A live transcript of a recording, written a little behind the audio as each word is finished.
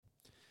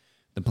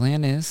The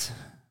plan is,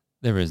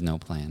 there is no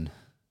plan.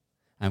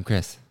 I'm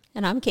Chris.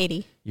 And I'm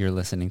Katie. You're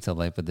listening to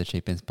Life with the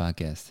Chapins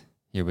podcast.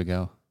 Here we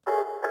go.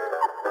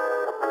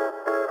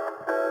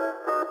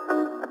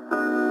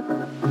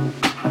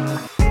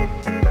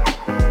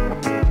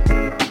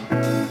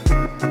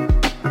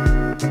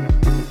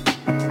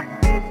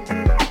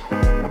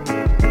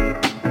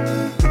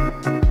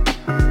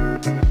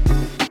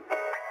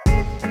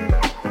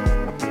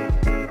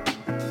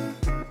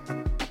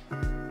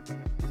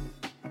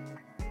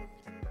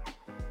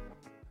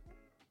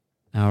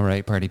 All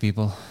right, party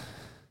people.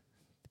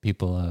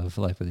 People of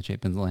Life with the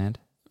Chapins land.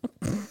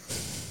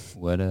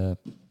 What up?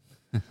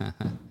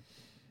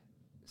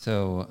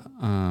 So,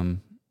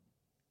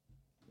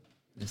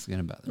 this is going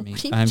to bother me.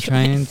 I'm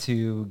trying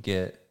to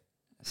get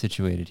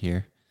situated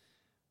here.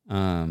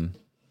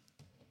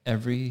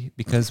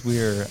 Because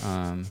we're...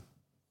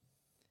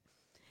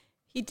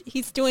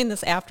 He's doing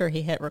this after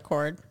he hit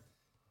record.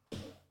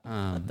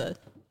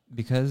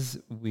 Because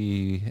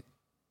we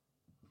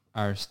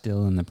are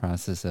still in the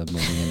process of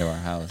moving into our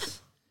house.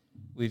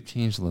 We've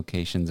changed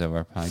locations of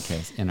our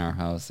podcast in our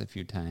house a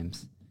few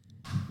times.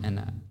 And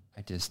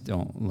I just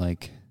don't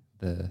like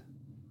the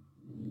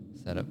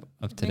setup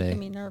of today. Making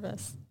me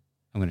nervous.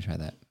 I'm going to try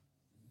that.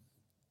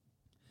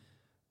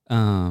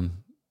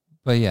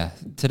 But yeah,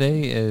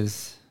 today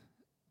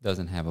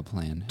doesn't have a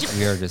plan.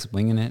 We are just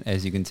winging it,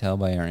 as you can tell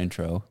by our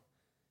intro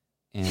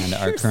and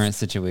our current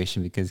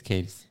situation, because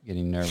Kate's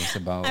getting nervous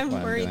about I'm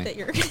what worried I'm doing. that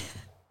you're...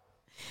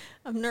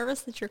 I'm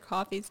nervous that your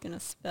coffee's going to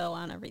spill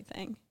on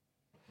everything.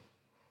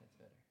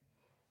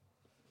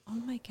 Oh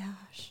my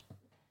gosh.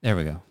 There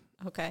we go.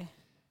 Okay.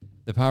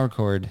 The power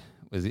cord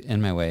was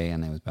in my way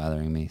and it was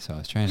bothering me, so I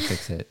was trying to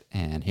fix it,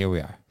 and here we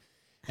are.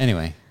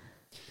 Anyway,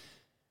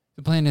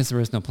 the plan is there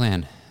is no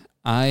plan.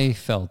 I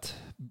felt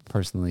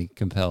personally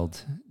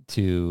compelled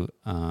to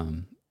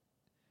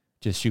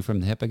just shoot from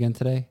the hip again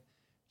today,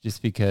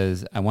 just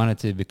because I wanted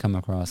to come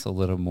across a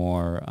little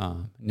more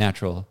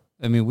natural.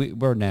 I mean,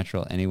 we're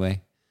natural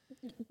anyway.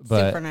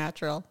 But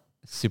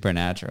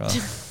supernatural.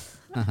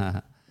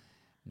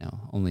 No,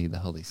 only the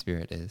Holy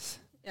Spirit is.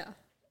 Yeah.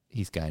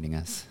 He's guiding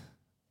us.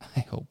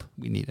 I hope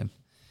we need him.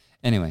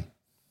 Anyway,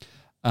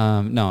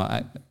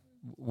 no,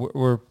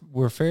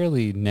 we're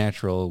fairly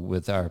natural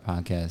with our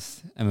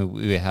podcast. I mean,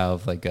 we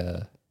have like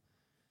an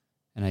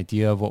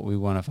idea of what we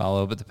want to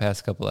follow, but the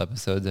past couple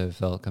episodes I've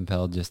felt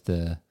compelled just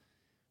to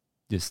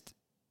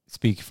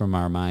speak from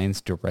our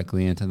minds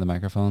directly into the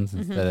microphones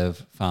instead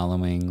of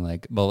following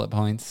like bullet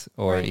points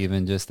or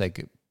even just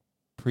like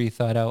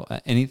pre-thought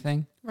out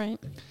anything. Right.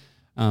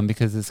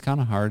 Because it's kind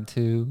of hard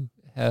to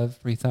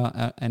have pre-thought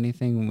out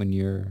anything when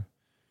you're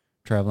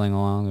traveling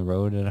along the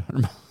road at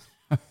 100 miles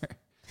an hour.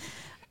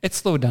 It's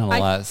slowed down a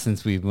lot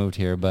since we've moved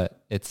here,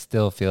 but it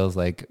still feels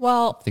like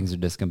things are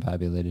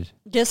discombobulated.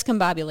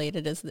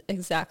 Discombobulated is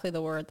exactly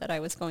the word that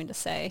I was going to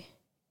say.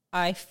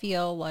 I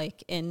feel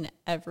like in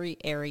every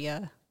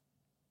area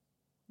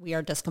we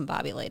are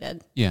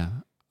discombobulated. Yeah.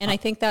 And I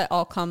think that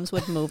all comes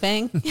with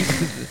moving.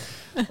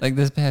 Like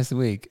this past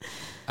week,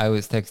 I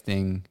was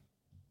texting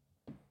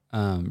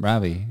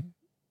Robbie,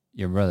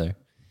 your brother,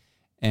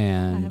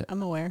 and...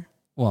 I'm aware.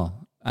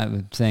 Well,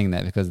 I'm saying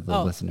that because of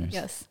the listeners.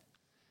 Yes.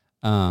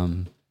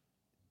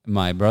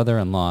 My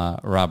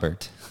brother-in-law,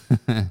 Robert,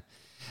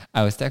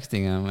 I was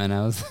texting him, and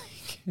I was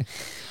like,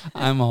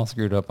 I'm all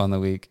screwed up on the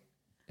week.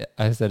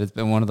 I said, it's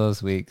been one of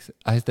those weeks.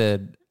 I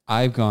said,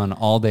 I've gone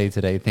all day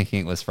today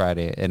thinking it was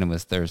Friday, and it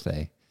was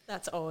Thursday.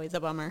 That's always a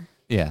bummer.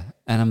 Yeah.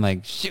 And I'm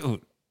like,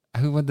 shoot,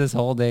 I went this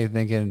whole day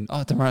thinking,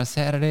 tomorrow's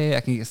Saturday.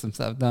 I can get some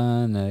stuff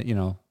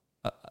done,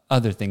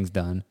 other things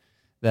done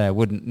that I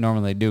wouldn't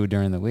normally do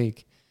during the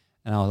week.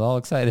 And I was all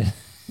excited.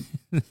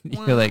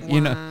 You're like, you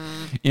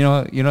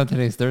know,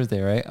 today's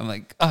Thursday, right? I'm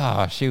like,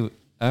 shoot.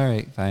 All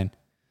right, fine.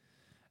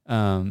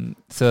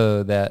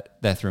 So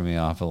that threw me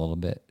off a little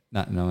bit,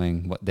 not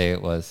knowing what day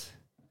it was.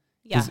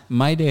 Yeah.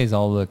 My days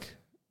all look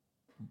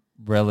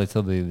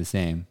relatively the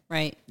same.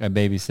 Right. I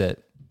babysit,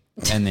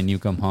 and then you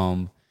come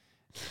home,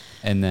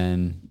 and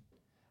then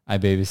I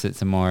babysit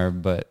some more,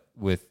 but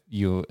with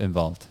you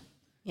involved.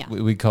 Yeah.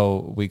 We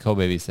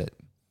co-babysit.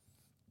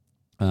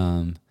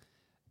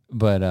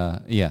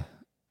 Yeah.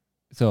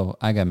 So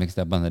I got mixed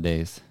up on the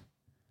days.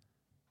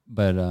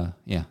 But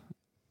yeah.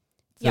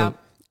 Yeah.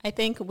 I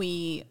think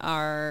we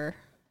are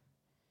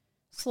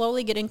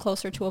slowly getting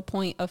closer to a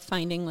point of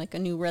finding like a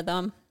new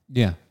rhythm.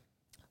 Yeah.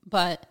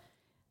 But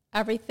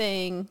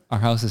everything... Our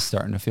house is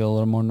starting to feel a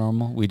little more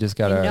normal. We just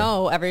got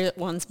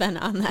everyone's been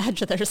on the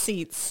edge of their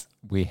seats.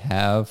 We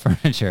have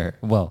furniture.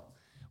 Well,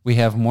 we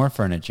have more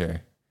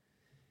furniture.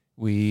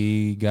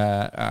 We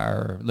got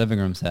our living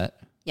room set.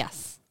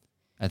 Yes.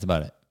 That's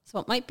about it. So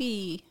it might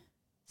be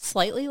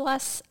slightly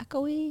less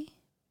echoey,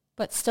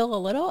 but still a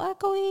little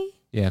echoey.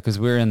 Yeah, because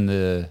we're in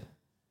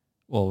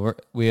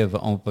we have an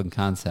open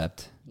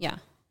concept. Yeah.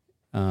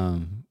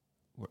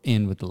 We're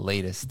in with the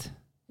latest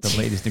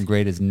and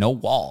greatest, no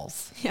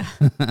walls. Yeah.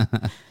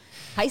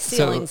 High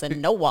ceilings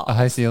and no walls.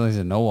 High ceilings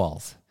and no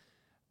walls.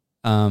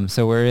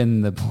 So we're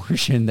in the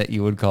portion that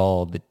you would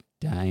call the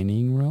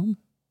dining room.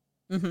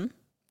 Mm-hmm.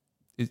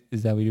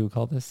 Is that what you would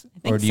call this?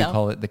 think Or do you so.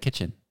 call it the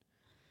kitchen?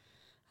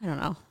 I don't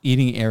know.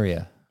 Eating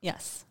area.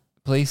 Yes.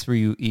 Place where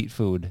you eat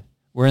food.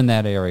 We're in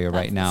that area That's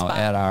right the now spot.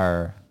 at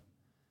our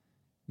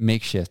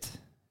makeshift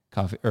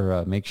coffee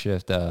or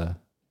makeshift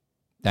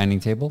dining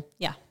table.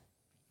 Yeah.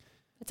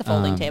 It's a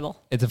folding Um,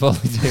 table. It's a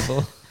folding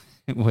table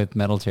with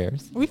metal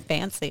chairs. We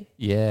fancy.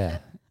 Yeah.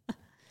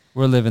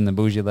 We're living the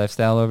bougie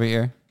lifestyle over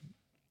here.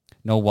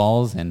 No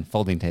walls and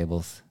folding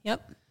tables.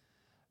 Yep.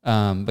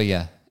 But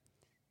yeah,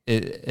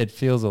 it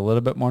feels a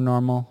little bit more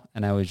normal.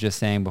 And I was just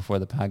saying before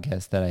the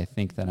podcast that I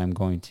think that I'm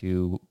going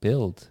to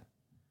build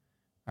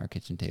our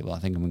kitchen table. I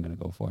think I'm going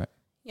to go for it.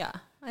 Yeah.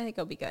 I think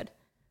it'll be good.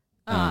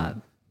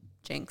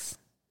 Jinx.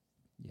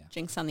 Yeah.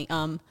 Jinx on the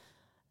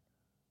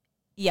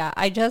Yeah,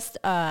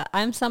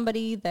 I'm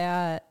somebody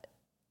that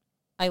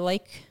I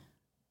like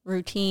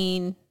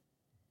routine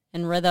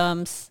and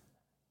rhythms.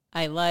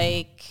 I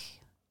like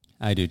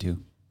I do too.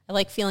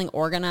 feeling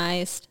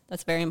organized.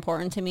 That's very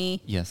important to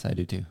me. Yes, I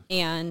do too.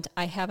 And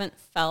I haven't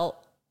felt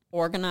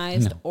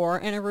organized No. or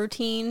in a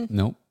routine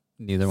Nope.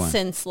 Neither one.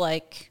 since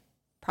like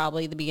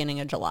probably the beginning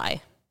of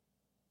July.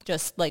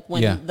 Just like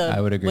when Yeah,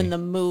 I would agree. when the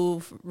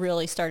move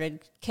really started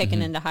kicking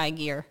Mm-hmm. into high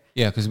gear.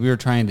 Yeah, because we were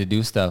trying to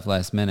do stuff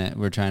last minute.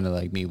 We were trying to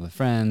like meet with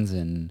friends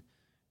and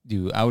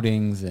do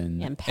outings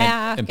and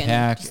pack and and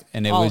pack, just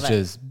and it all was of it.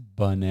 just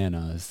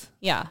bananas.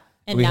 Yeah.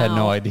 And We now, had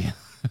no idea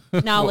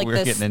now what like we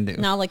were this getting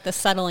into. now like the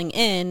settling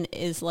in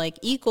is like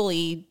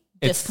equally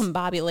It's-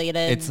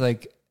 discombobulated. It's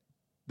like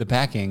the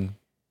packing,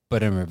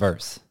 but in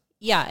reverse.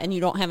 Yeah, and you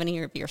don't have any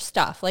of your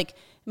stuff. Like,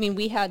 I mean,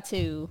 we had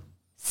to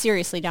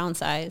seriously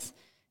downsize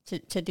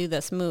to do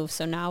this move.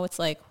 So now it's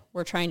like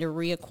we're trying to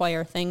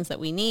reacquire things that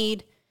we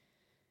need.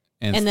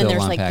 And And then still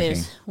there's like unpacking.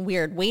 there's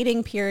weird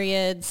waiting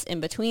periods in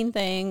between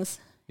things.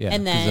 Yeah,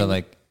 and 'cause then- they're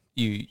like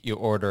you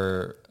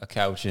order a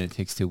couch and it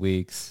takes 2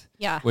 weeks,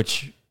 Yeah.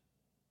 which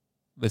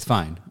is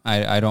fine.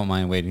 I don't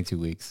mind waiting 2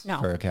 weeks No.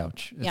 for a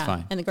couch. It's yeah.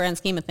 fine. In the grand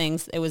scheme of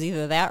things, it was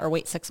either that or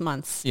wait 6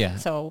 months. Yeah.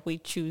 So we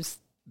choose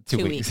 2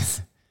 2 weeks.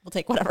 weeks. We'll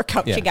take whatever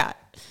couch Yeah. you got.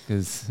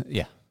 Because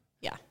Yeah.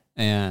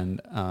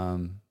 and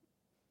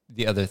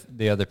the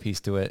other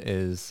piece to it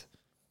is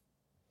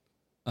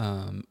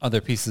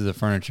other pieces of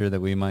furniture that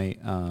we might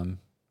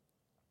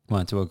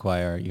want to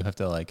acquire. You have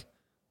to like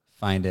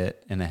find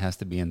it, and it has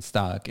to be in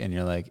stock. And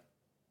you're like,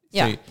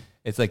 Yeah.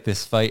 it's like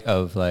this fight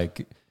of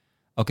like,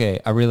 okay,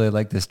 I really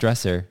like this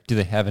dresser. Do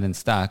they have it in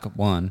stock?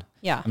 One,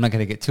 Yeah. I'm not going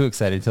to get too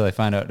excited until I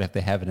find out if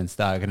they have it in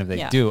stock, and if they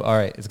Yeah. do, all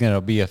right, it's going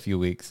to be a few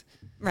weeks.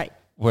 Right.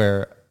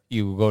 Where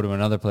you go to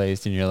another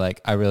place and you're like,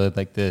 I really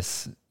like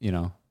this,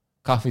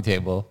 coffee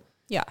table,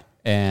 Yeah.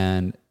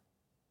 and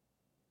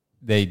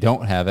they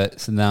don't have it.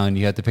 So now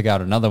you have to pick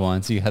out another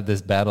one. So you have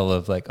this battle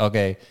of like,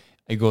 okay,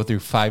 I go through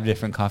 5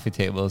 different coffee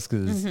tables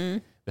because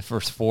the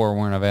first 4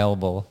 weren't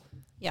available.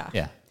 Yeah.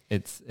 Yeah,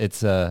 it's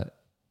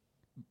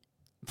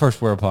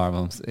first world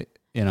problems,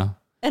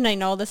 And I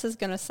know this is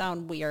going to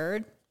sound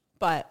weird,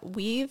 but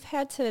we've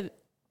had to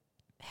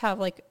have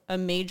like a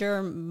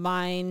major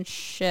mind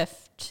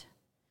shift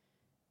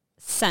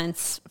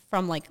sense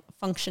from like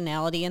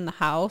functionality in the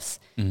house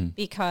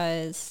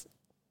because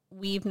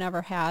we've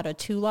never had a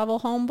 2-level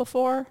home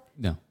before.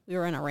 No. We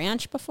were in a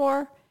ranch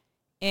before.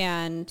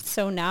 And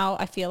so now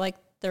I feel like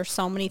there's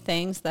so many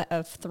things that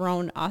have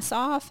thrown us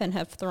off and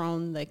have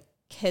thrown the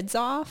kids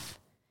off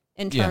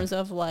in Yeah. terms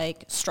of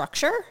like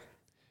structure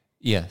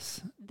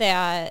Yes.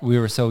 that We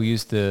were so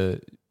used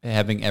to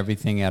having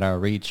everything at our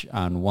reach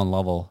on one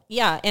level.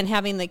 yeah, and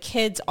having the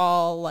kids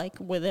all like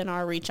within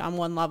our reach on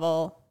one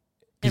level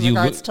in 'Cause you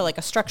regards to like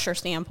a structure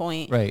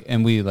standpoint. Right.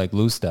 And we like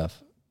lose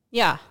stuff.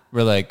 Yeah.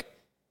 We're like,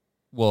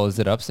 well, is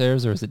it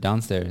upstairs or is it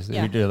downstairs?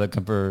 Yeah. You're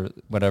looking for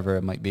whatever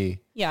it might be.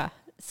 Yeah.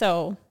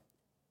 So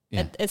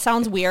Yeah. it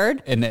sounds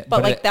weird, And it,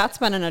 but like it- that's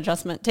been an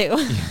adjustment too.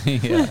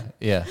 yeah,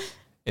 yeah.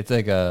 It's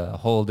like a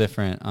whole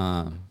different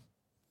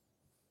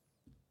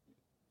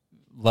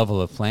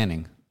level of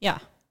planning. Yeah.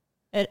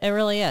 It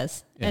really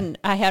is. Yeah. And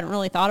I hadn't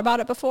really thought about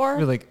it before.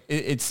 You're like,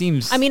 it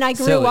seems. I mean, I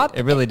grew silly. up.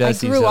 It really does. I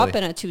seem grew up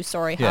silly. in a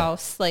 2-story Yeah.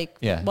 house, like,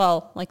 Yeah.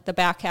 well, like the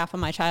back half of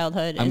my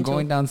childhood. I'm into-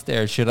 going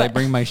downstairs. Should I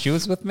bring my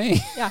shoes with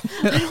me? Yeah,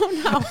 I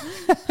don't know.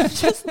 I'm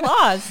just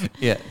lost.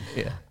 Yeah,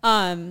 yeah.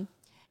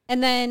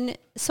 And then,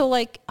 so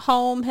like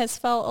home has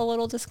felt a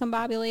little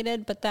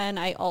discombobulated, but then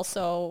I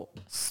also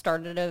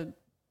started a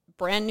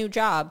brand new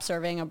job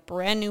serving a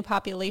brand new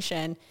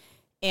population.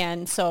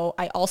 And so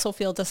I also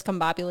feel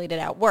discombobulated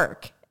at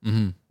work.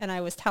 Mm-hmm. And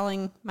I was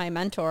telling my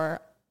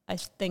mentor, I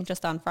think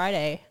just on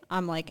Friday,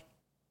 I'm like,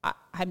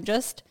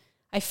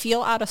 I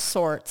feel out of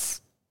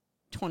sorts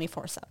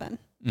 24/7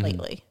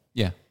 lately.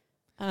 Yeah.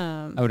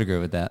 I would agree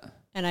with that.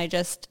 And I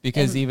just,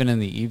 Because even in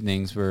the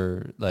evenings,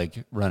 we're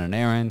like running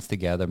errands to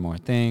gather more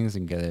things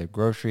and gather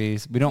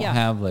groceries. We don't Yeah.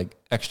 have like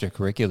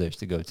extracurriculars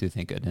to go to,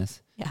 thank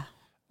goodness.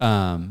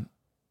 yeah,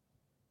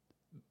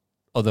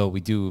 Although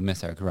we do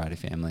miss our karate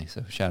family.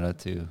 So shout out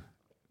to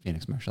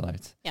Phoenix Martial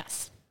Arts.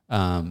 yes.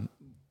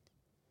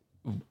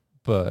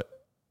 But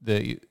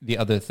the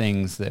other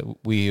things that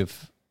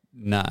we've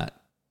not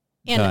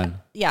And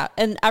done. yeah,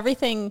 and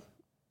everything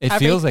It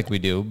feels like we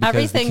do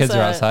because the kids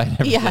are outside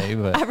every day.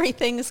 But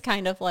everything's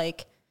kind of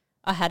like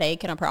a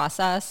headache and a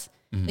process.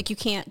 Like you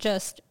can't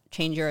just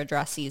change your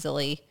address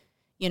easily,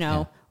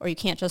 or you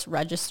can't just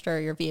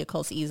register your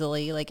vehicles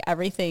easily. Like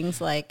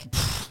everything's like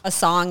a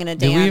song and a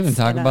dance. Did we even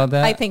talk about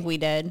that? I think we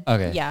did.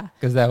 Okay. Yeah.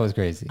 Because that was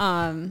crazy.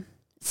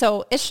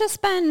 So it's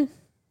just been,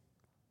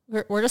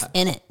 we're just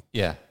in it.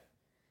 Yeah.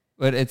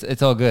 But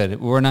it's all good.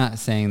 We're not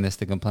saying this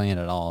to complain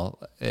at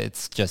all.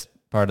 It's just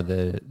part of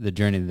the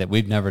journey that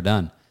we've never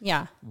done.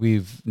 Yeah.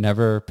 We've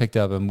never picked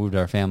up and moved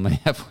our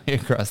family halfway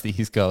across the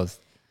East Coast.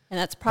 And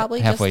that's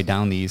probably halfway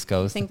down the East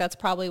Coast. I think that's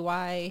probably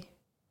why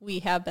we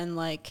have been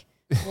like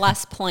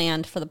less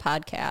planned for the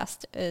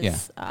podcast.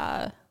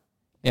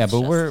 But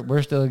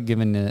we're still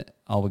giving it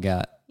all we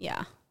got.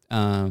 Yeah.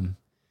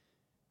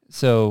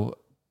 So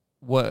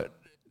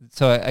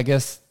I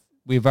guess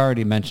we've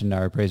already mentioned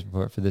our praise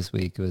report for this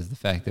week was the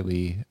fact that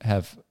we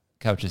have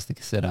couches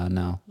to sit on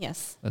now.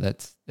 Yes. So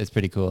that's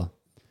pretty cool.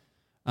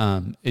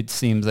 It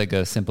seems like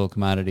a simple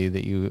commodity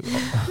that you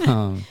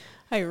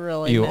I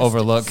really missed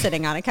overlook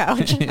sitting on a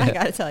couch. Yeah. I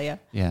got to tell you.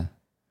 Yeah.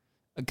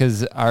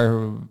 Because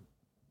our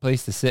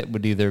place to sit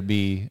would either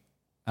be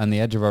on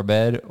the edge of our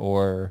bed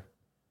or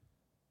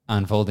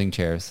on folding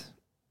chairs.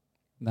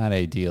 Not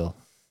ideal,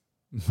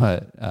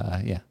 but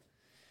yeah.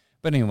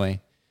 But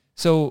anyway,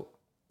 so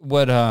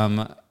what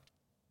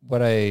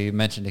I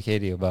mentioned to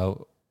Katie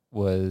about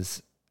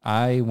was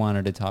I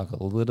wanted to talk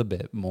a little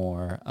bit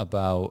more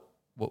about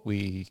what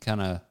we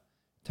kind of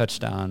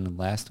touched on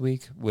last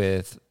week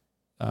with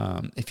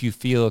if you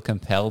feel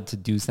compelled to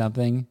do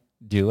something,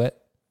 do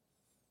it.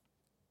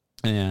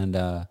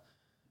 And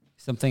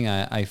something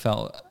I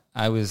felt,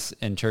 I was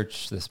in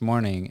church this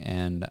morning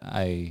and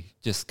I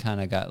just kind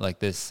of got like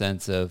this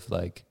sense of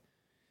like,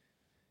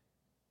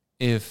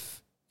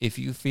 if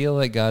you feel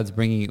like God's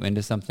bringing you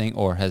into something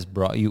or has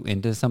brought you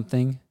into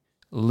something,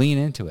 lean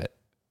into it.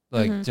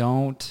 Like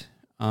don't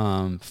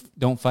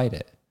fight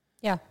it.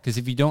 Yeah. Because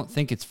if you don't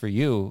think it's for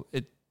you,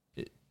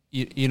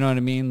 you know what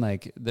I mean?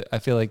 Like I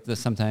feel like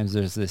sometimes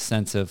there's this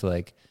sense of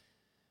like,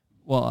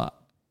 well,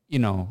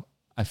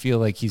 I feel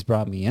like he's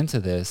brought me into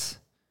this,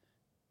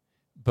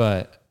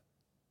 but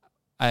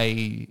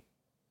you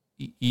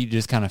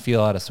just kind of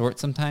feel out of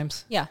sorts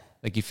sometimes. Yeah.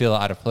 Like you feel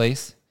out of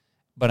place.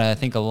 But I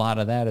think a lot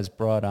of that is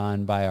brought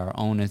on by our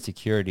own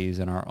insecurities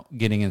and our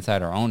getting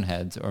inside our own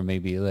heads, or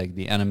maybe like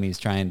the enemy's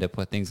trying to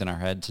put things in our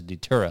head to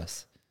deter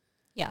us.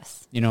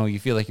 Yes. You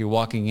feel like you're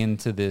walking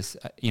into this,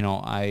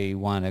 I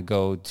want to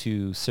go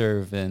to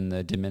serve in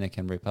the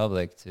Dominican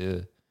Republic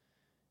to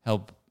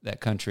help that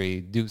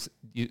country do,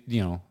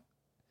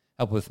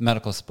 help with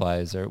medical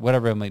supplies or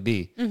whatever it might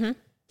be. Mm-hmm.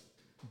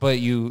 But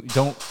you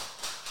don't,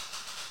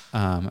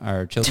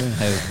 our children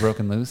have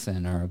broken loose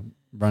and are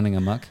running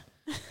amok.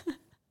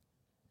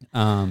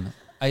 I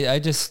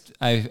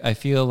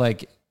feel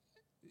like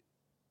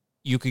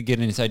you could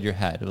get inside your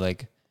head,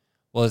 like,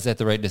 well, is that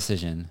the right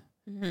decision?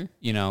 Mm-hmm.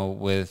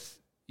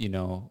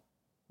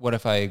 What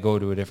if I go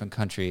to a different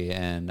country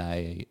and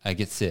I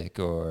get sick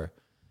or,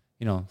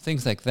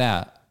 things like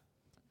that.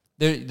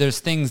 There's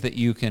things that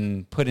you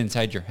can put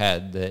inside your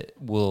head that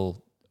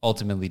will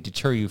ultimately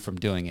deter you from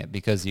doing it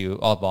because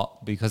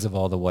of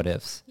all the what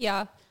ifs.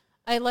 Yeah.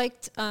 I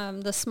liked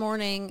this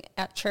morning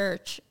at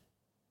church,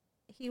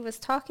 he was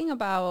talking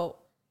about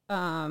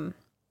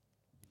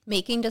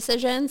making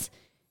decisions,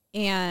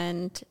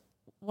 and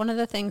one of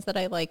the things that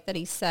I like that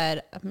he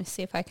said, let me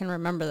see if I can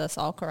remember this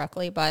all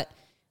correctly, but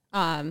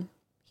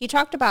he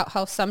talked about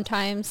how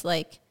sometimes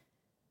like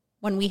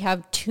when we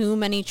have too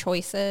many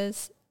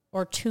choices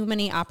or too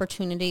many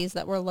opportunities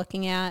that we're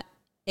looking at,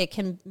 it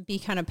can be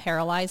kind of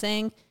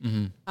paralyzing.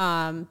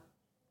 Mm-hmm.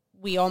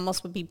 We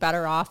almost would be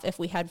better off if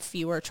we had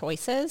fewer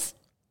choices.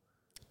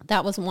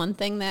 That was one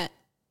thing that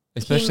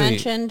especially he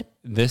mentioned.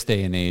 This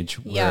day and age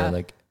where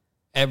like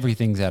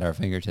everything's at our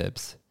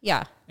fingertips.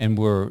 Yeah. And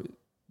we're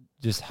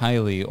just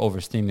highly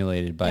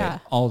overstimulated by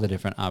all the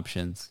different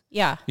options.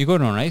 Yeah. You go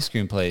to an ice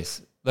cream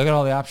place, look at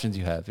all the options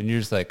you have, and you're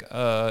just like,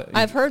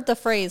 I've heard the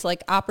phrase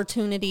like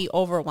opportunity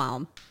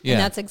overwhelm. Yeah.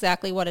 And that's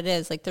exactly what it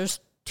is. Like there's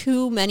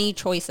too many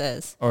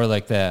choices. Or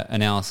like the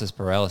analysis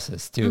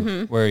paralysis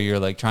too, where you're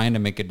like trying to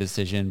make a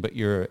decision, but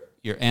you're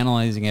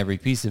analyzing every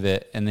piece of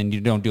it, and then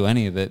you don't do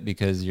any of it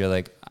because you're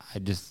like,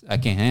 I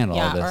can't handle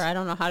all this. Yeah, or I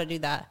don't know how to do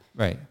that.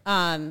 Right.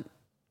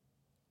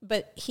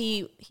 But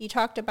he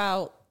talked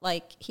about,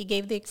 like, he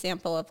gave the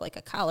example of like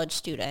a college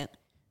student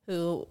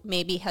who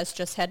maybe has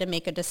just had to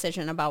make a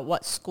decision about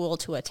what school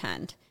to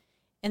attend.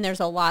 And there's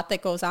a lot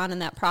that goes on in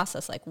that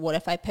process. Like, what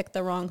if I pick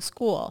the wrong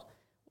school?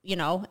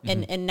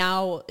 And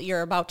now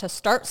you're about to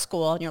start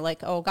school and you're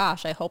like, oh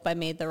gosh, I hope I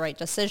made the right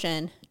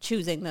decision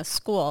choosing this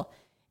school.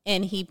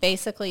 And he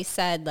basically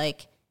said,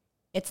 like,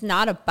 it's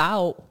not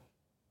about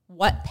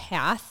what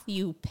path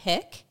you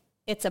pick.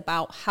 It's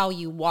about how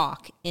you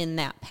walk in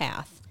that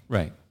path.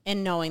 Right.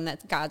 And knowing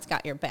that God's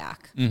got your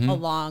back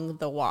along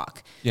the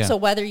walk. Yeah. So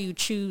whether you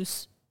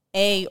choose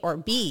A or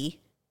B,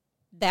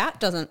 that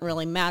doesn't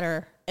really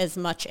matter as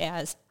much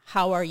as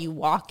how are you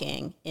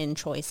walking in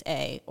choice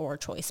A or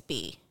choice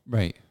B.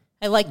 Right.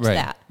 I liked Right.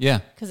 that. Yeah.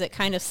 Because it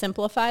kind of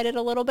simplified it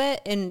a little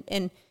bit, and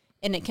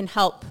it can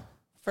help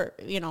for,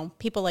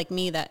 people like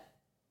me that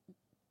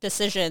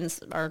decisions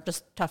are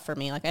just tough for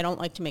me. Like, I don't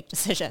like to make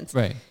decisions.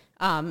 Right.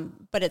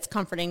 But it's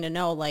comforting to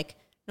know, like,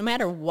 no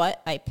matter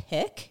what I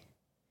pick,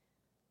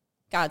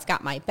 God's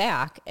got my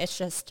back. It's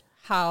just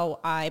how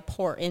I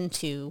pour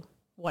into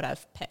what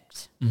I've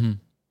picked. Mm-hmm.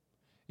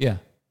 Yeah.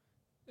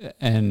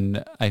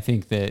 And I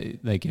think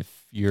that, like,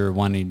 if you're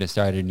wanting to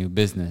start a new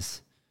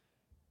business,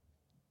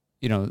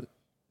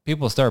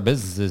 people start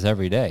businesses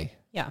every day.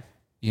 Yeah.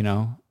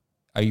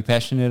 Are you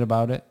passionate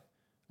about it?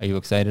 Are you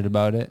excited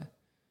about it?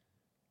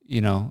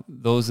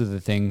 Those are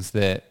the things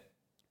that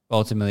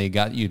ultimately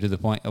got you to the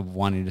point of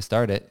wanting to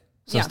start it.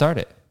 So start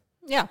it.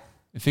 Yeah.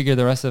 And figure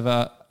the rest of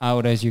it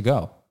out as you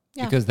go.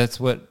 Yeah. Because that's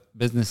what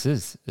business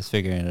is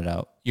figuring it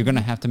out. You're going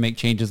to have to make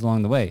changes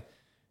along the way.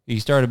 You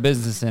start a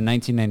business in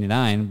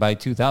 1999, by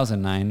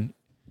 2009,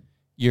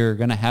 you're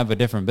going to have a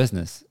different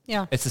business.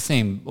 Yeah. It's the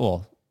same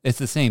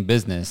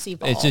business.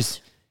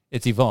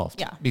 It's evolved.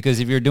 Yeah. Because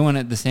if you're doing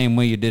it the same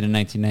way you did in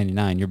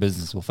 1999, your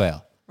business will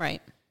fail.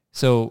 Right.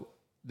 So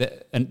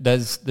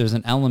there's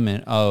an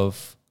element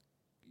of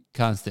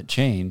constant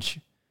change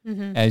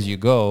as you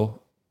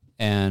go,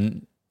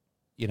 and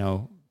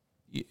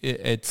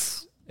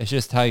it's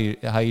just how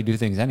you do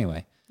things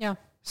anyway. Yeah.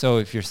 So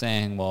if you're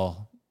saying,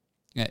 well,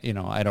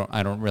 I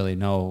don't really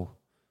know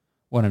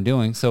what I'm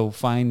doing, so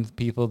find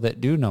people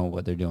that do know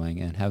what they're doing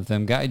and have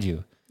them guide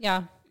you.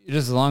 Yeah.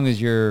 Just as long as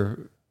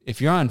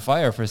if you're on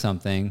fire for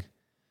something,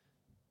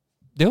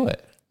 do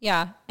it.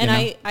 Yeah. And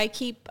I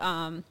keep,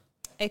 I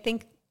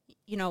think,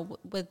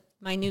 with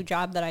my new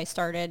job that I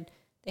started,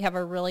 they have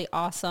a really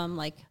awesome,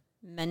 like,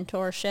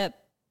 mentorship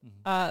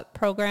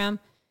program.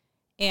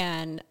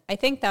 And I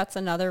think that's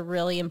another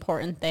really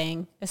important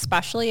thing,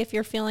 especially if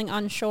you're feeling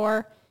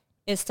unsure,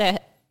 is to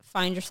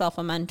find yourself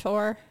a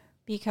mentor.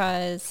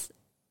 Because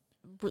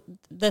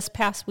this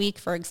past week,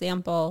 for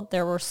example,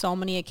 there were so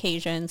many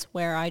occasions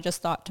where I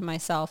just thought to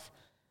myself,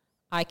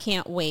 I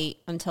can't wait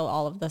until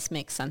all of this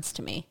makes sense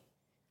to me.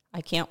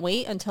 I can't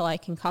wait until I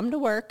can come to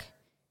work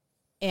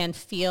and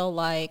feel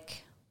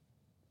like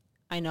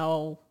I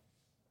know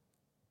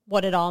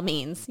what it all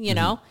means,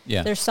 Yeah.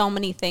 There's so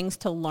many things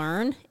to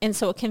learn. And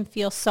so it can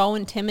feel so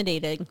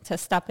intimidating to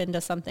step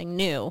into something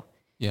new.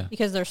 Yeah.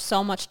 Because there's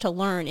so much to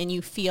learn and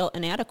you feel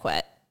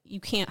inadequate. You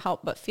can't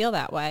help but feel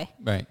that way.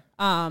 Right.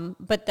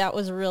 But that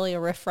was really a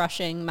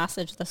refreshing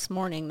message this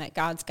morning, that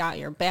God's got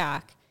your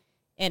back.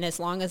 And as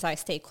long as I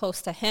stay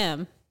close to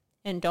him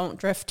and don't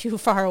drift too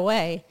far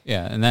away.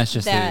 Yeah. And that's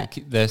just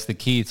that's the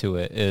key to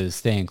it, is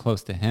staying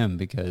close to him,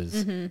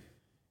 because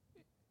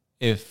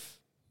if,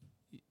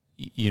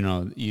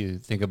 you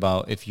think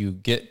about, if you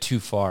get too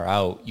far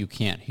out, you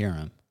can't hear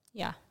him.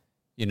 Yeah.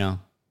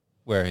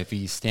 Where if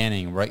he's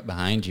standing right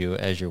behind you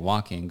as you're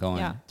walking,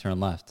 going, turn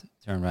left,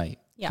 turn right,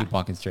 keep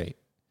walking straight.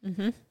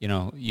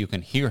 You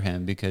can hear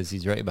him because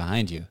he's right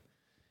behind you.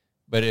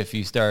 But if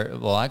you start,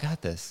 well, I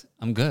got this,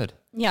 I'm good.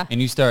 Yeah.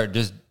 And you start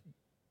just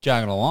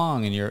jogging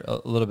along and you're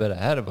a little bit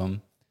ahead of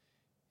him,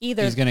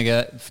 Either he's going to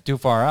get too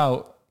far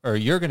out, or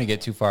you're going to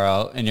get too far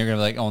out, and you're going to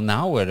be like, oh,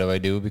 now what do I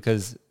do?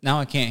 Because now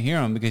I can't hear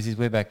him because he's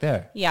way back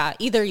there. Yeah,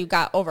 either you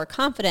got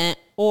overconfident,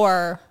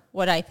 or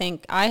what I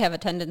think I have a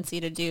tendency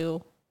to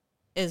do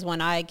is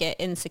when I get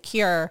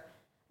insecure,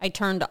 I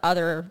turn to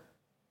other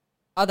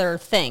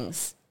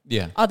things,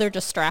 other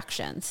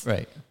distractions.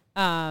 Right.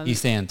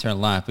 He's saying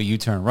turn left, but you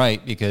turn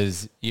right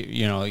because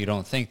you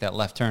don't think that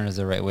left turn is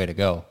the right way to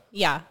go.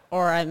 Yeah,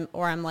 or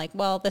I'm like,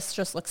 well, this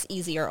just looks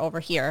easier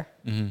over here,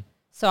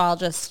 so I'll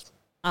just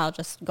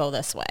go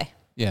this way.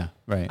 Yeah,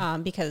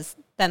 right. Because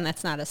then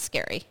that's not as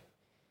scary.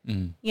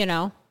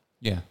 Yeah.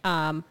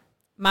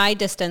 My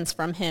distance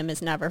from him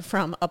is never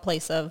from a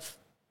place of,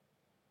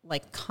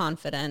 like,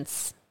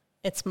 confidence.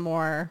 It's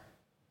more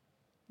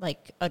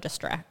like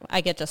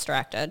I get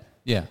distracted.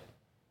 Yeah.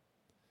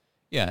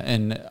 Yeah,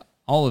 and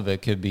all of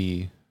it could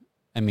be,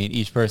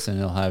 each person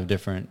will have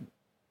different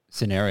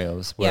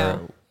scenarios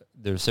where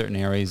there's certain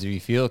areas where you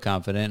feel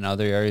confident and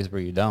other areas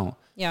where you don't.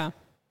 Yeah.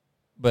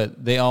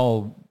 But they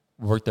all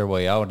work their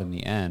way out in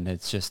the end.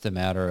 It's just a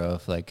matter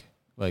of, like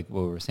what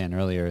we were saying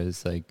earlier,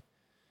 is like,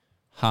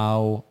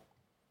 how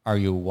are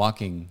you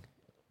walking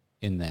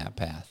in that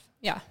path?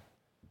 Yeah.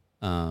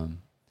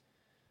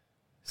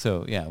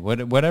 So yeah,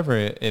 whatever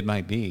it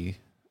might be,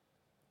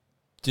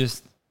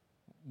 just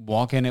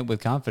walk in it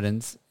with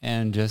confidence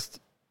and just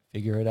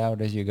figure it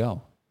out as you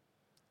go.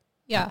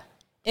 Yeah.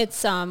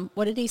 It's,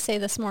 what did he say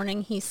this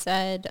morning? He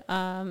said,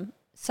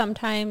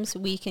 sometimes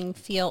we can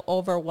feel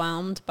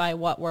overwhelmed by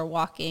what we're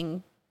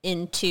walking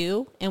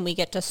into, and we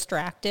get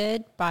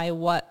distracted by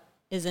what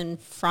is in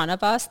front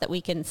of us that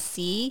we can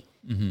see,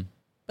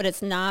 but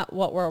it's not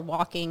what we're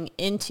walking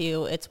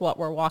into, it's what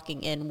we're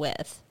walking in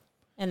with.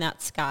 And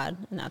that's God,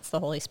 and that's the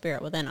Holy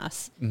Spirit within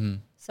us.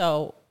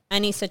 So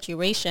any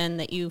situation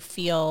that you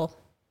feel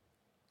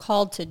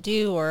called to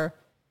do or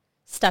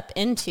step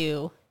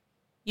into,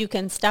 you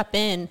can step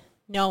in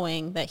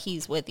knowing that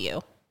he's with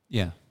you.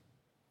 Yeah.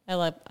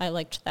 I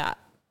liked that.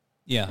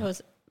 Yeah. It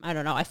was I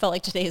don't know. I felt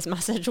like today's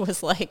message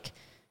was like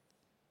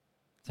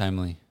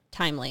timely.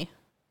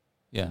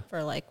 Yeah.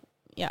 For like,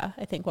 yeah,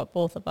 I think what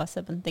both of us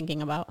have been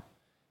thinking about.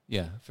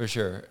 Yeah, for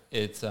sure.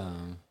 It's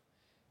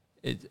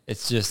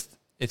just,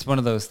 it's one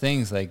of those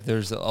things, like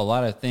there's a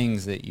lot of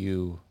things that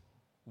you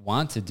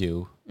want to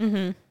do,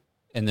 and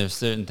there's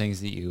certain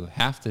things that you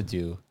have to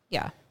do.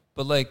 Yeah.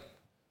 But like,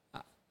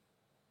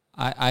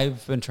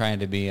 I've been trying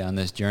to be on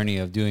this journey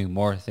of doing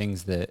more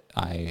things that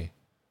I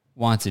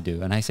want to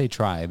do. And I say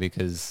try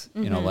because,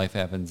 you know, life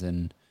happens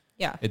and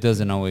it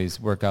doesn't always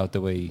work out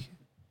the way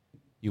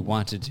you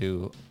want it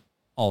to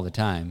all the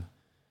time.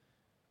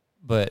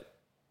 But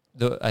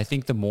I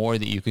think the more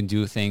that you can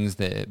do things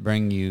that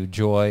bring you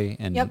joy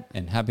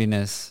and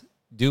happiness,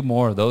 do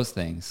more of those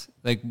things.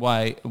 Like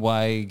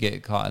why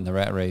get caught in the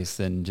rat race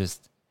and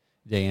just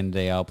day in,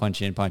 day out,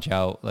 punch in, punch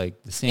out,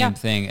 like the same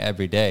thing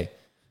every day.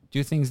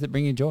 Do things that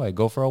bring you joy.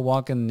 Go for a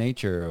walk in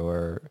nature,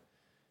 or,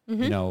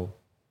 you know,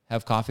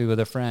 have coffee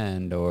with a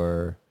friend,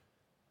 or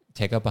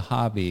take up a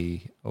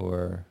hobby,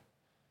 or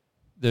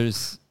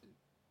there's,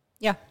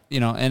 you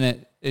know,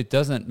 and it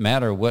doesn't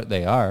matter what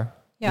they are.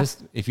 Yeah.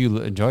 Just if you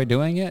enjoy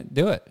doing it,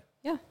 do it.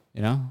 Yeah.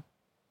 You know,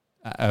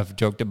 I've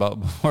joked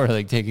about before,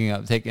 like doing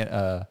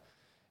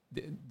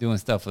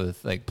stuff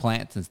with like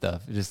plants and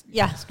stuff, just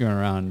screwing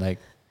around. Like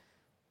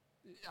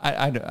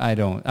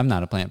I'm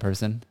not a plant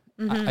person.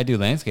 I do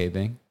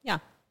landscaping. Yeah.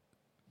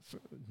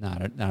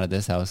 Not at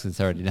this house.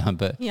 It's already done,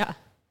 but yeah,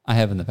 I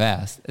have in the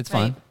past. It's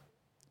fun.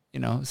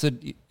 You know, so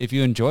if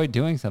you enjoy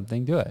doing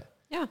something, do it.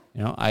 Yeah.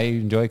 You know, I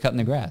enjoy cutting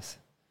the grass.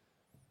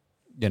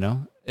 You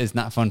know, it's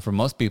not fun for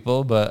most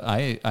people, but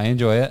I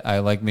enjoy it. I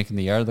like making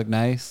the yard look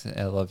nice.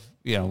 I love,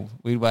 you know,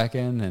 weed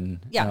whacking and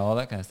you know, all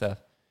that kind of stuff.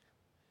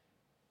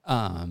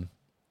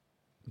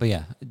 But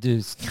yeah,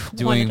 just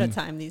doing one at a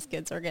time. These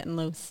kids are getting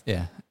loose.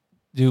 Yeah.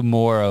 Do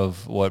more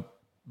of what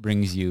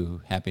brings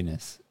you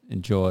happiness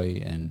and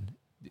joy, and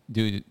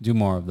do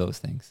more of those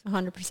things.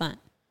 100%.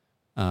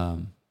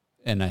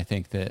 And I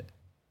think that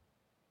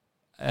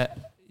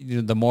you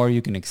know, the more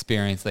you can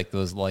experience like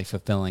those life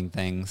fulfilling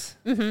things,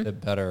 the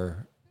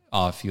better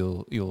off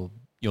you'll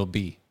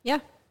be. Yeah.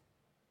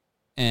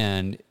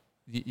 And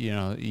you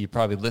know, you're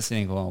probably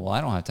listening going, well,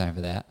 I don't have time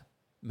for that.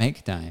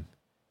 Make time.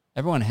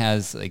 Everyone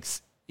has, like,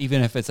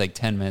 even if it's like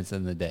 10 minutes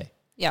in the day.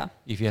 Yeah.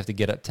 If you have to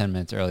get up 10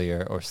 minutes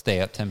earlier or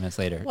stay up 10 minutes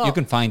later, well, you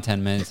can find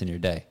 10 minutes in your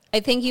day. I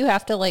think you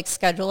have to like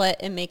schedule it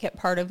and make it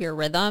part of your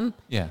rhythm.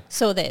 Yeah.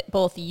 So that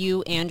both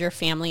you and your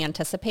family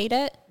anticipate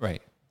it.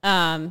 Right.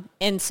 And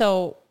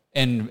so.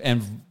 And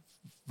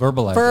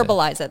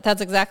verbalize it.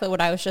 That's exactly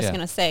what I was just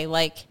going to say.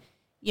 Like,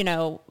 you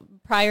know,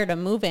 prior to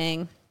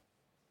moving,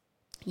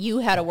 you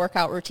had a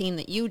workout routine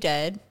that you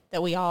did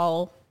that we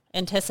all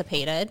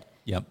anticipated.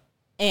 Yep.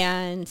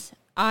 And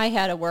I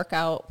had a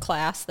workout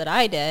class that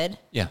I did.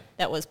 Yeah.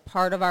 That was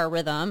part of our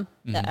rhythm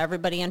that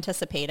everybody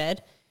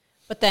anticipated.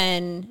 But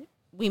then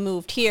we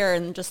moved here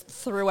and just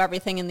threw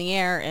everything in the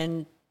air,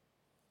 and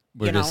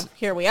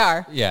here we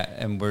are. Yeah,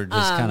 and we're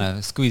just kind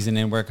of squeezing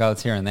in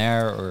workouts here and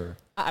there, or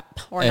not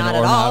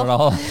at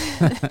all.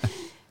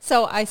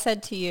 So I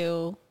said to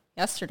you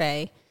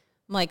yesterday,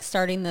 like,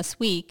 starting this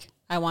week,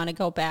 I want to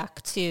go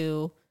back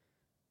to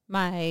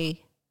my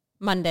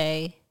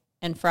Monday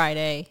and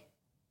Friday,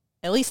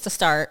 at least to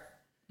start,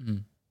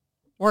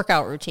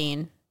 workout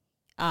routine.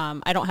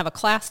 I don't have a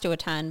class to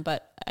attend,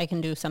 but I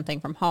can do something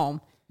from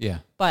home. Yeah.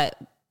 But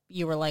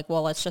you were like,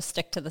 well, let's just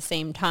stick to the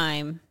same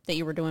time that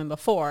you were doing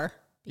before,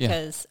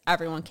 because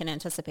everyone can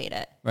anticipate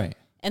it. Right.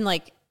 And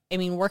like, I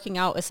mean, working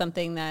out is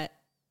something that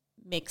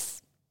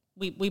makes,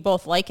 we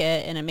both like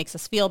it, and it makes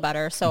us feel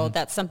better. So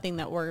that's something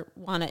that we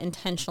want to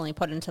intentionally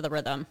put into the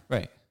rhythm.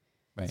 Right.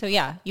 Right. So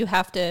yeah, you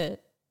have to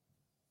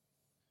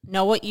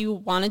know what you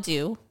want to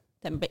do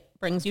that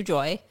brings you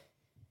joy,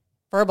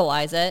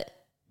 verbalize it,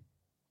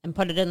 and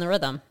put it in the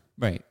rhythm.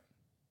 Right.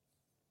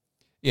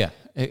 Yeah,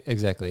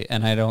 exactly.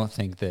 And I don't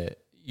think that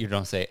you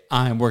don't say,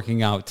 I'm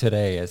working out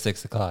today at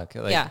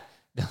 6:00. Like, yeah.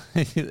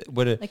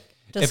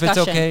 If it's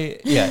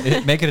okay,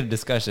 make it a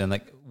discussion.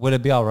 Like, would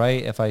it be all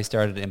right if I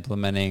started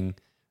implementing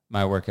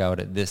my workout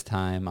at this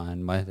time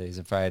on Mondays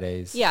and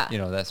Fridays? Yeah. You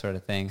know, that sort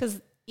of thing.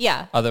 Because,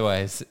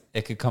 otherwise,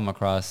 it could come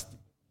across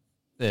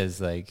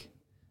as like,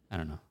 I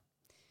don't know.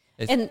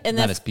 It's and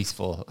not as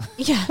peaceful.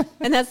 Yeah.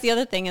 And that's the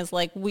other thing is,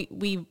 like,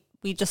 we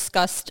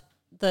discussed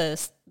the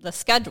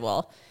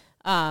schedule.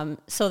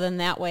 So then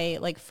that way,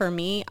 like, for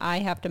me, I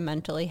have to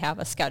mentally have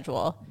a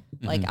schedule.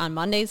 Like, on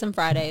Mondays and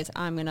Fridays,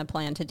 I'm going to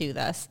plan to do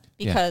this,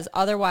 because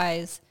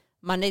otherwise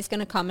Monday's going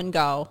to come and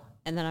go,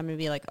 and then I'm going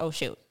to be like, oh,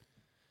 shoot.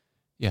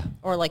 Yeah.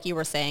 Or like you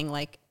were saying,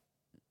 like,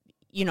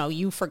 you know,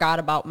 you forgot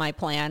about my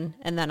plan,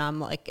 and then I'm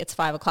like, it's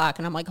 5:00,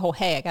 and I'm like, oh,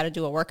 hey, I got to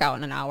do a workout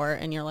in an hour.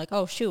 And you're like,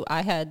 oh, shoot,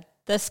 I had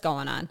this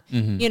going on,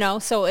 you know?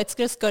 So it's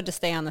just good to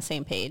stay on the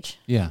same page.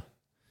 Yeah.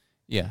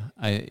 Yeah.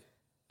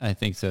 I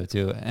think so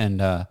too.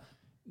 And,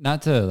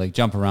 not to like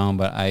jump around,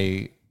 but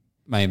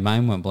my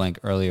mind went blank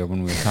earlier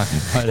when we were talking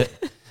about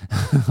it.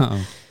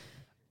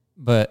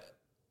 But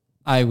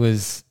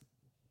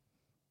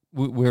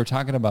we were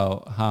talking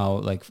about how,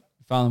 like,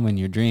 following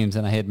your dreams,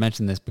 and I had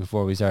mentioned this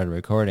before we started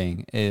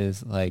recording,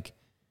 is like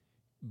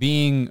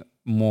being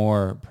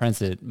more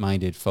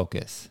present-minded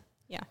focus.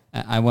 Yeah.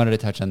 I wanted to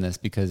touch on this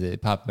because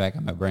it popped back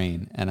in my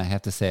brain, and I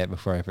have to say it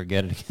before I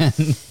forget it again.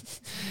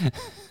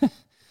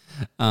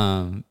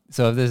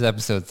 So if this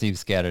episode seems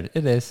scattered,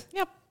 it is.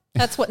 Yep.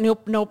 That's what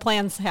no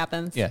plans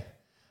happens. Yeah.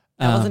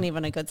 That wasn't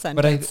even a good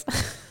sentence.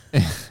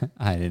 But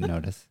I didn't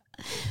notice.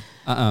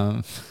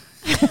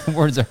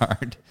 Words are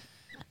hard.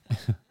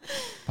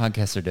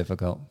 Podcasts are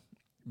difficult.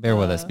 Bear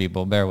with us,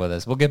 people. Bear with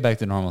us. We'll get back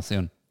to normal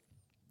soon.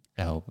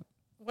 I hope.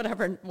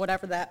 Whatever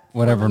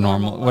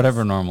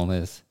normal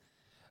is.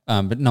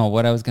 But no,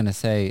 what I was going to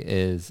say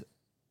is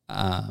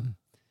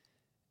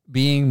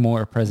being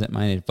more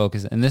present-minded,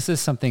 focused. And this is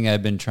something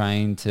I've been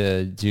trying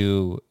to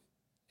do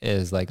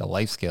as like a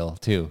life skill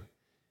too.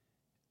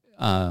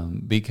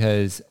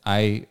 Because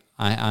I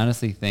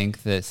honestly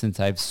think that since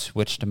I've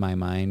switched my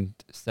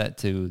mindset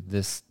to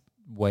this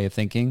way of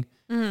thinking,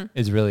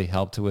 it's really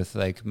helped with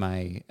like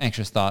my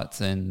anxious thoughts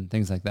and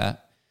things like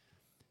that,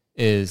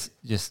 is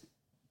just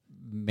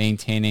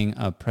maintaining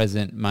a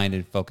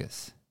present-minded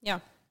focus.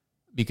 Yeah.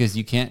 Because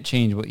you can't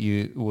change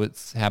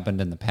what's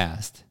happened in the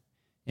past,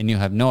 and you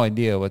have no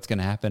idea what's going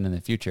to happen in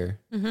the future.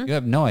 You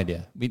have no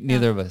idea.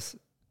 Neither of us.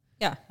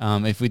 Yeah.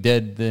 If we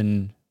did,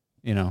 then,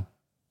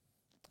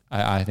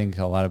 I think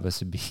a lot of us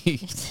would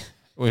be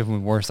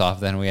worse off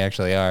than we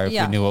actually are if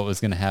we knew what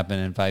was going to happen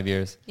in 5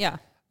 years. Yeah.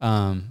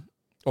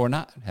 Or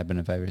not happen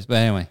in 5 years. But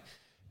anyway,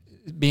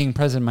 being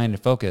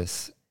present-minded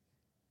focus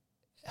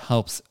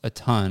helps a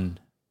ton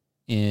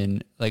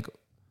in like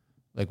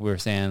we were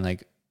saying,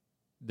 like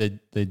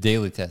the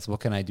daily test. What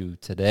can I do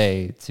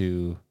today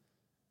to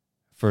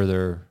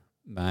further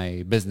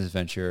my business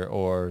venture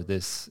or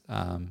this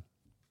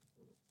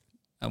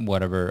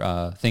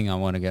whatever thing I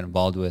want to get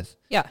involved with?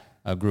 Yeah.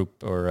 A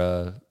group or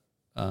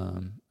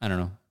I don't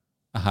know,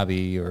 a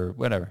hobby or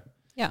whatever.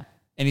 Yeah.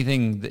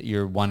 Anything that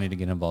you're wanting to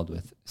get involved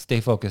with,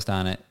 stay focused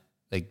on it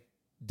like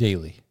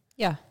daily.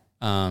 Yeah.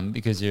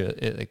 Because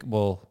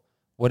well,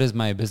 what is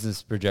my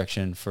business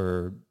projection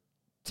for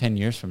 10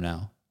 years from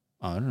now?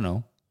 I don't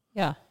know.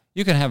 Yeah.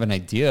 You can have an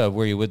idea of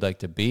where you would like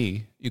to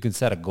be. You can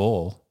set a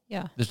goal.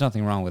 Yeah. There's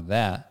nothing wrong with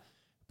that.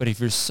 But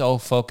if you're so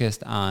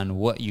focused on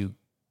what you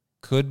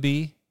could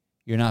be,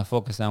 you're not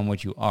focused on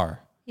what you are.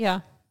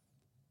 Yeah.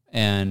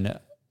 And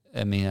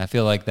I mean, I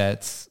feel like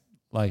that's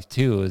life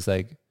too, is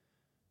like,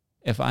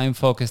 if I'm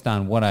focused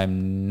on what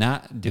I'm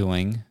not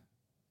doing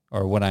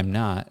or what I'm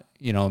not,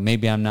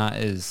 maybe I'm not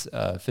as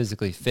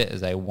physically fit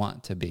as I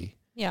want to be.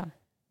 Yeah.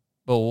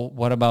 But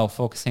what about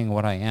focusing on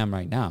what I am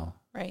right now?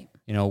 Right.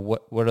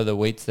 What are the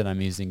weights that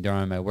I'm using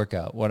during my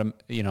workout?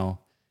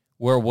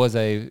 Where was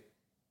I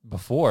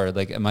before?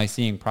 Like, am I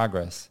seeing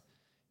progress?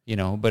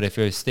 But if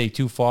you stay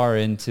too far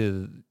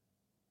into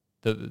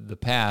the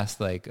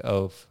past, like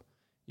of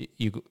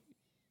you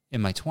in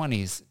my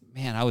 20s,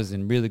 man, I was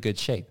in really good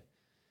shape.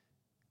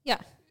 Yeah.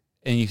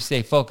 And you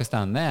stay focused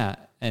on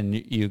that, and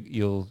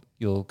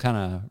you'll kind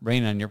of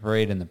rain on your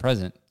parade in the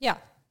present. Yeah.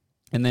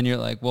 And then you're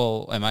like,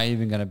 well, am I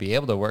even going to be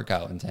able to work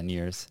out in 10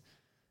 years?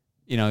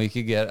 You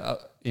could get,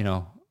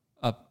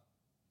 up,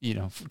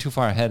 too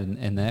far ahead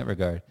in that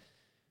regard.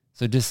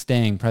 So just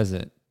staying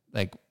present,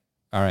 like,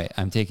 all right,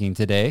 I'm taking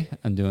today,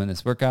 I'm doing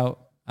this workout,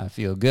 I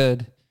feel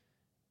good,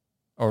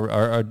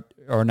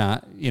 or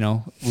not.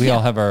 We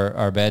all have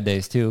our bad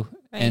days too.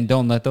 Right. And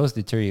don't let those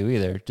deter you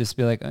either. Just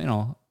be like,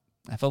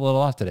 I felt a little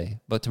off today,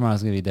 but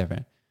tomorrow's going to be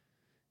different.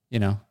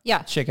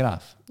 Yeah. Shake it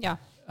off. Yeah.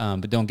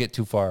 But don't get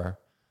too far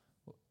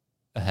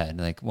ahead.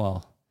 Like,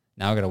 well,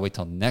 now I got to wait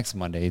till next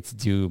Monday to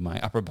do my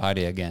upper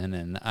body again.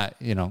 And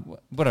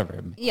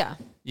whatever. Yeah.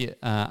 Yeah.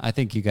 I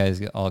think you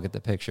guys all get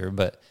the picture,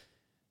 but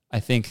I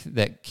think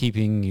that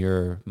keeping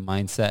your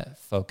mindset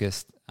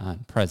focused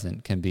on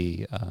present can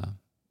be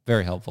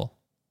very helpful.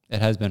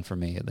 It has been for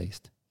me, at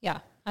least. Yeah.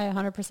 I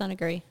 100%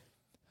 agree.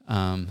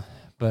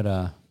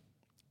 But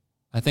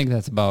I think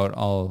that's about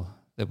all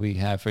that we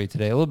have for you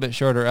today. A little bit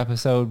shorter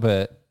episode,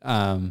 but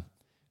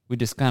we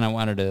just kind of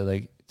wanted to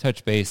like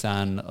touch base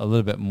on a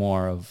little bit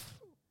more of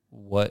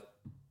what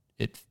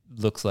it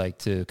looks like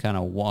to kind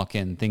of walk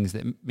in things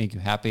that make you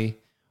happy,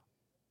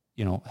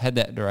 head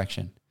that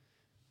direction.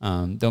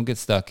 Don't get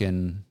stuck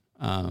in,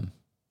 the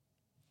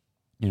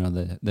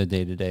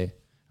day-to-day.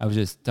 I was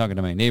just talking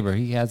to my neighbor.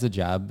 He has a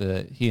job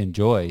that he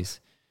enjoys,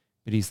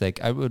 but he's like,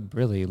 I would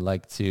really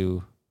like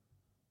to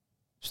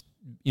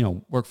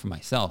work for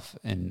myself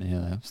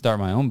and start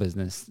my own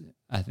business.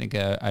 I think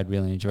I'd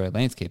really enjoy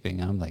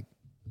landscaping. And I'm like,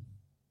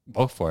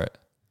 go for it.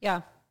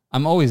 Yeah.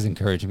 I'm always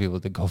encouraging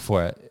people to go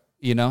for it.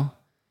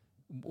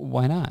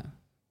 Why not?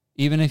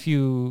 Even if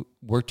you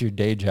worked your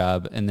day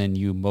job and then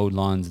you mowed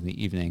lawns in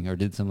the evening or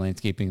did some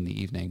landscaping in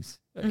the evenings,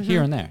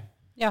 here and there.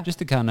 Yeah. Just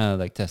to kind of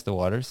like test the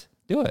waters,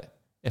 do it.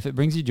 If it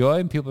brings you joy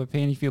and people are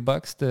paying you a few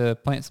bucks to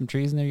plant some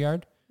trees in their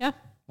yard, yeah,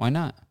 why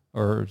not?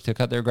 Or to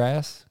cut their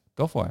grass,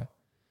 go for it.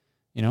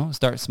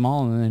 Start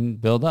small and then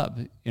build up.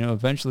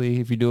 Eventually,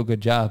 if you do a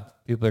good job,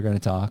 people are going to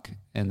talk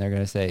and they're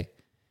going to say,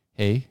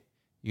 hey,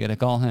 you got to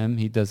call him.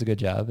 He does a good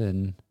job.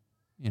 And,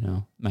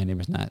 my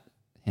neighbor's not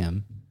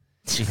him.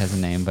 He has a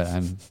name, but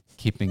I'm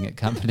keeping it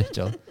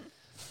confidential.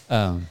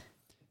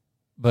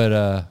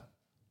 But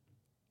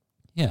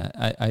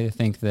I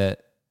think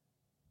that,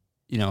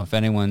 if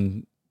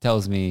anyone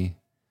tells me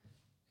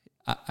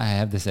I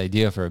have this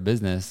idea for a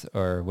business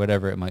or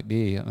whatever it might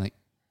be, I'm like,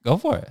 go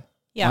for it.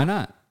 Yeah. Why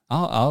not?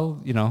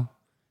 I'll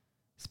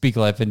speak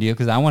life into you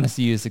because I want to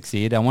see you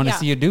succeed. I want to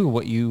see you do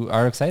what you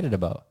are excited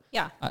about.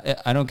 Yeah.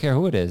 I don't care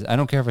who it is. I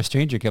don't care if a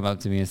stranger came up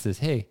to me and says,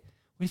 hey,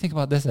 what do you think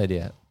about this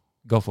idea?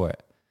 Go for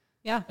it.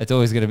 Yeah. It's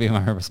always going to be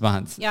my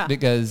response. Yeah.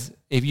 Because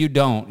if you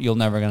don't, you're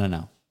never going to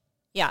know.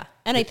 Yeah.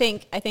 And I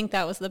think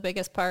that was the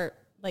biggest part,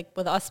 like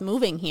with us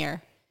moving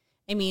here.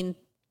 I mean,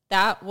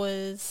 that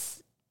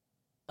was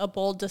a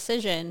bold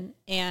decision.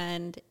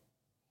 And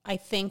I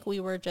think we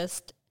were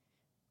just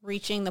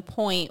reaching the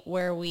point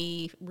where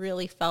we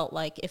really felt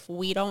like if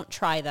we don't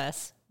try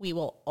this, we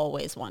will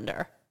always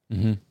wonder.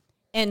 Mm-hmm.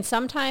 And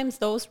sometimes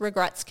those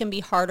regrets can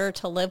be harder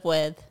to live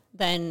with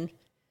than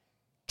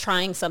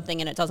trying something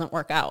and it doesn't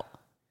work out.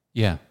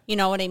 Yeah. You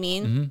know what I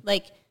mean? Mm-hmm.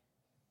 Like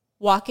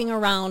walking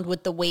around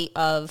with the weight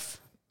of,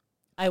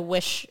 I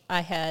wish I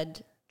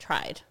had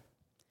tried.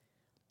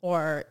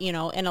 Or,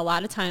 and a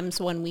lot of times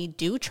when we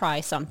do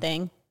try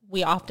something,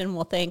 we often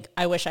will think,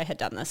 I wish I had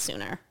done this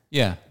sooner.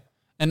 Yeah.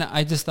 And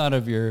I just thought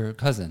of your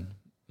cousin,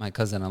 my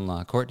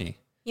cousin-in-law, Courtney.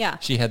 Yeah.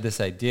 She had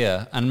this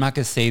idea. I'm not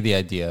going to say the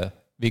idea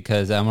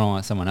because I don't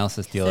want someone else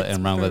to steal it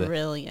and run with it.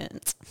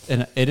 Brilliant.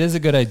 And it is a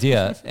good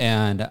idea.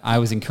 And I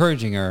was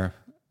encouraging her,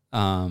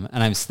 and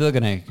I'm still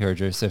going to encourage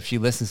her. So if she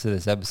listens to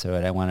this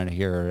episode, I wanted to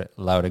hear her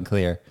loud and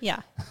clear.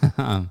 Yeah.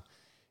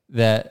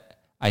 That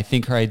I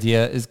think her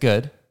idea is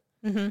good.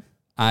 Mm-hmm.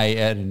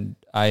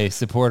 I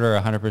support her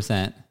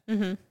 100%.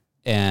 Mm-hmm.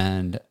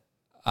 And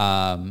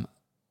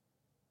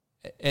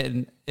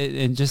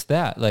just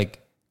that,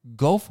 like,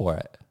 go for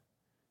it.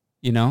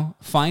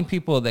 Find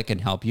people that can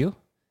help you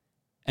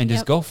and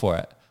just go for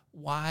it.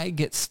 Why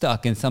get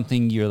stuck in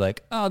something you're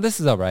like, oh, this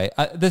is all right.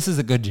 This is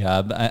a good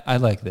job. I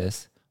like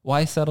this.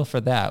 Why settle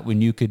for that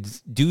when you could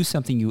do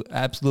something you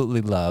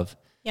absolutely love?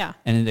 Yeah.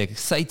 And it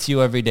excites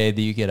you every day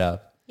that you get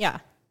up. Yeah.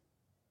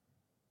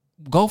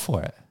 Go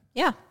for it.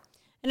 Yeah.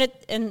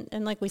 And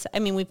like we said, I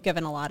mean, we've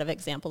given a lot of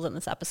examples in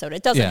this episode.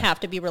 It doesn't have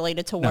to be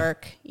related to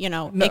work. It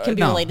can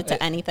be related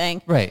to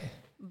anything. Right.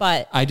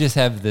 But I just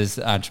have this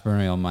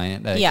entrepreneurial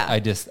mind. A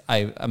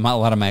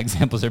lot of my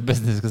examples are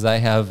business because I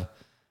have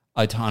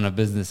a ton of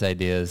business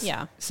ideas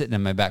sitting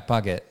in my back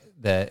pocket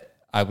that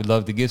I would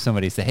love to give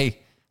somebody. Say, hey,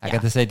 I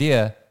got this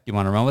idea. You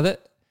want to run with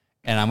it?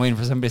 And I'm waiting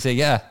for somebody to say,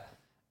 yeah,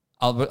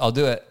 I'll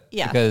do it.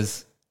 Yeah.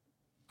 Because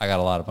I got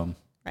a lot of them.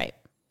 Right.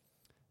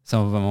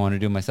 Some of them I want to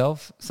do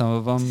myself. Some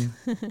of them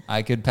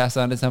I could pass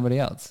on to somebody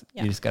else.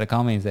 Yeah. You just got to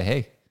call me and say,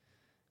 hey,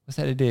 what's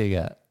that idea you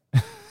got?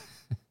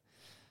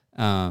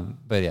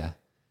 But yeah,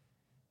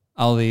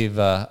 I'll leave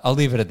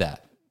it at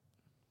that.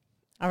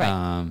 All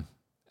right.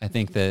 I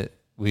think that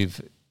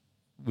we've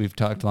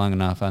talked long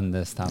enough on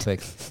this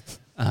topic.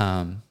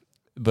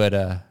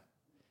 But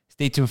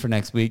stay tuned for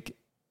next week.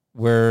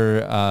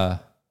 We'll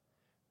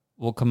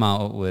come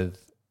out with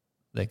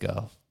like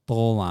a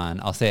full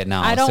on. I'll say it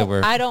now.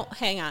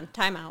 Hang on.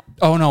 Time out.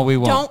 Oh no, we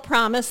won't. Don't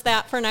promise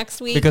that for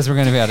next week because we're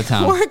going to be out of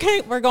town.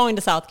 We're going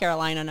to South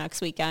Carolina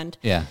next weekend.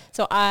 Yeah.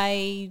 So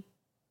I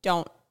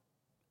don't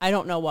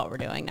know what we're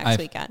doing next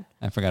weekend.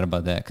 I forgot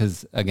about that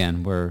because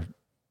again, we're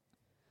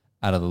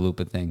out of the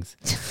loop of things.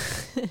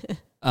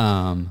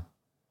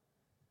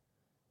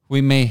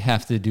 We may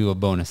have to do a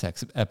bonus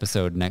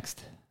episode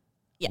next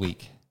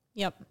week.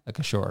 Yep. Like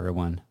a shorter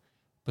one.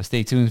 But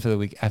stay tuned for the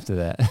week after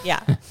that.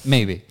 Yeah.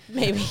 Maybe.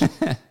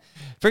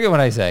 Forget what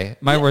I say.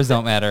 My words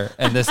don't matter,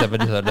 and this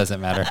episode doesn't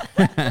matter.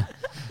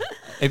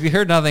 If you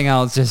heard nothing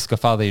else, just go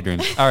follow your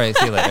dreams. All right,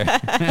 see you later.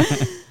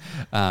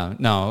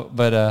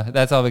 But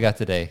that's all we got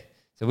today.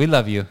 So we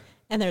love you.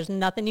 And there's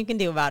nothing you can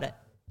do about it.